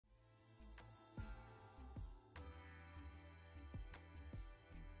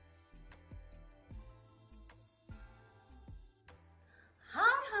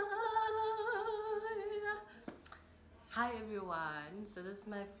everyone, so this is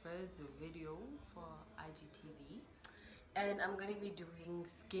my first video for IGTV and I'm gonna be doing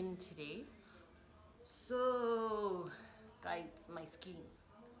skin today. So guys, my skin,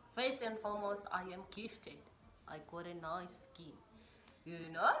 first and foremost, I am gifted. Like, what a nice skin, you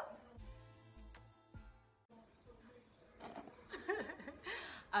know.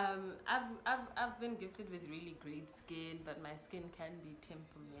 I've been gifted with really great skin, but my skin can be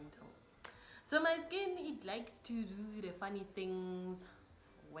temperamental. So my skin, it likes to do the funny things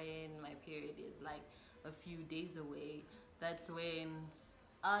when my period is like a few days away. That's when,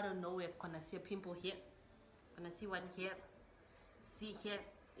 I don't know, we're gonna see a pimple here, gonna see one here, see here,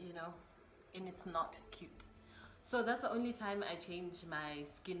 you know, and it's not cute. So that's the only time I change my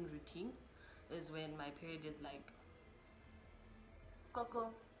skin routine, is when my period is like cocoa,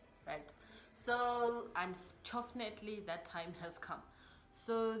 right? So unfortunately that time has come.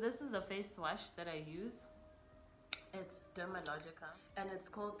 So this is a face wash that I use. It's Dermalogica and it's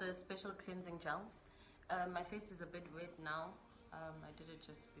called the Special Cleansing Gel. My face is a bit wet now. I did it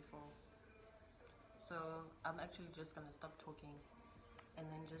just before, so I'm actually just gonna stop talking and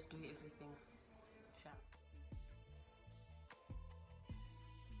then just do everything sharp.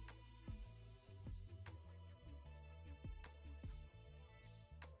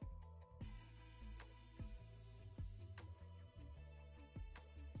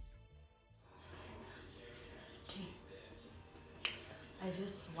 I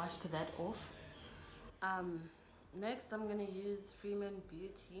just washed that off. Next I'm gonna use Freeman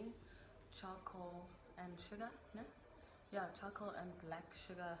Beauty charcoal and sugar, no? Yeah, charcoal and black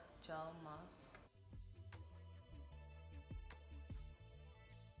sugar gel mask.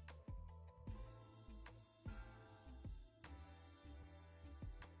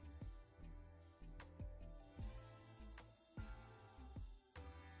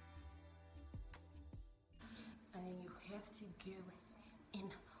 And then you have to go and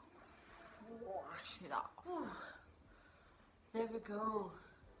wash it off. Ooh. There we go.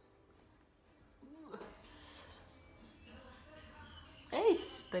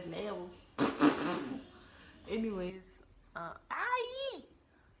 Eish, the nails. Anyways, aye.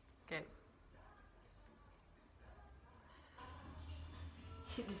 Okay.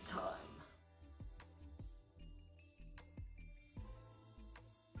 It is time.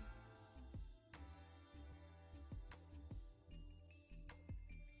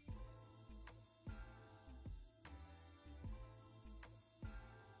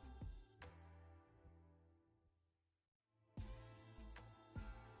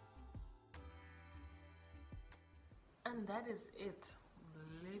 And that is it,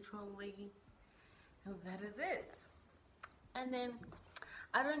 literally, that is it. And then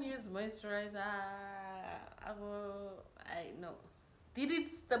I don't use moisturizer. I know, did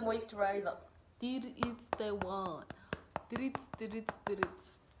it's the moisturizer, did it's the one, did it's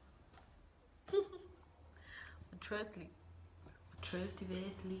trusty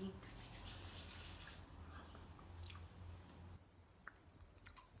Wesley.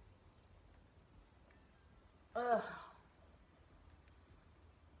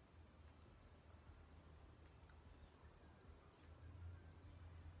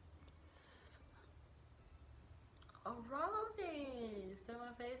 Alright, so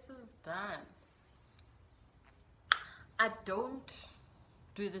my face is done. I don't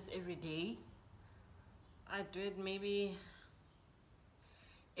do this every day. I do it maybe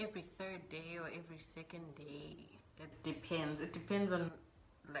every third day or every second day. It depends on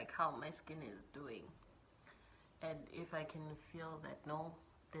like how my skin is doing and if I can feel that no,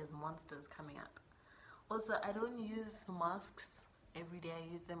 there's monsters coming up. Also, I don't use masks every day.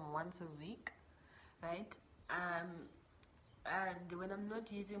 I use them once a week, right? And when I'm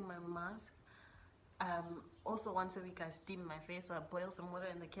not using my mask, also once a week I steam my face. So I boil some water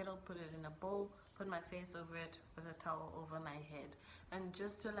in the kettle, put it in a bowl, put my face over it with a towel over my head, and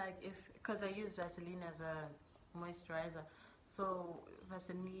just to like, because I use Vaseline as a moisturizer, so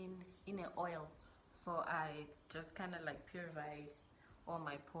Vaseline in an oil, so I just kind of like purify all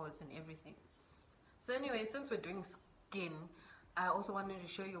my pores and everything. So anyway, since we're doing skin, I also wanted to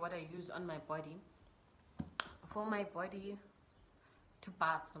show you what I use on my body. For my body to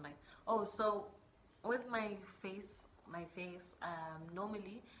bath, like, oh, so with my face,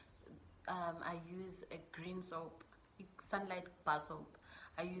 normally I use a green soap, sunlight bar soap.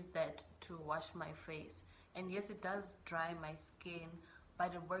 I use that to wash my face, and yes, it does dry my skin,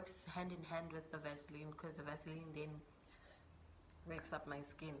 but it works hand in hand with the Vaseline, because the Vaseline then wakes up my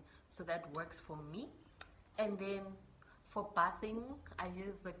skin, so that works for me. And then for bathing, I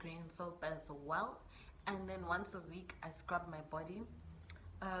use the green soap as well. And then once a week I scrub my body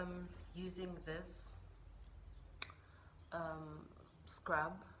using this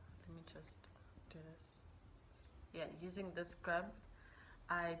scrub. Let me just do this. Yeah, using this scrub,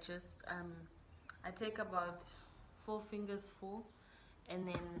 I just I take about 4 fingers full, and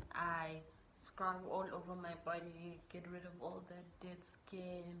then I scrub all over my body, get rid of all that dead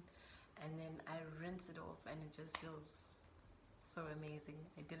skin, and then I rinse it off, and it just feels so amazing.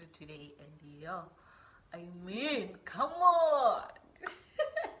 I did it today, and yo, I mean, come on.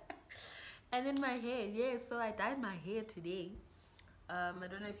 And then my hair, yeah, so I dyed my hair today. I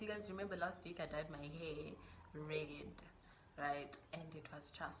don't know if you guys remember last week I dyed my hair red, right? And it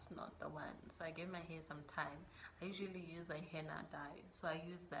was just not the one. So I gave my hair some time. I usually use a henna dye, so I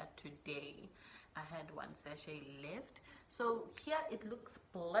used that today. I had 1 sachet left. So here it looks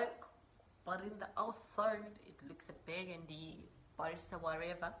black, but in the outside it looks a burgundy, or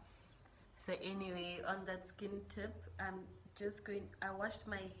whatever. So anyway, on that skin tip, I'm just going, I washed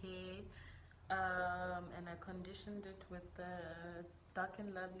my hair and I conditioned it with the Dark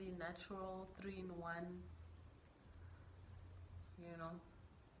and Lovely Natural 3-in-1, you know,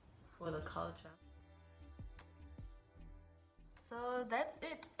 for the culture. So that's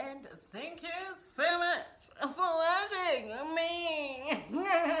it, and thank you so much for watching me.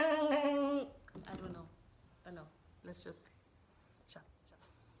 I don't know, let's just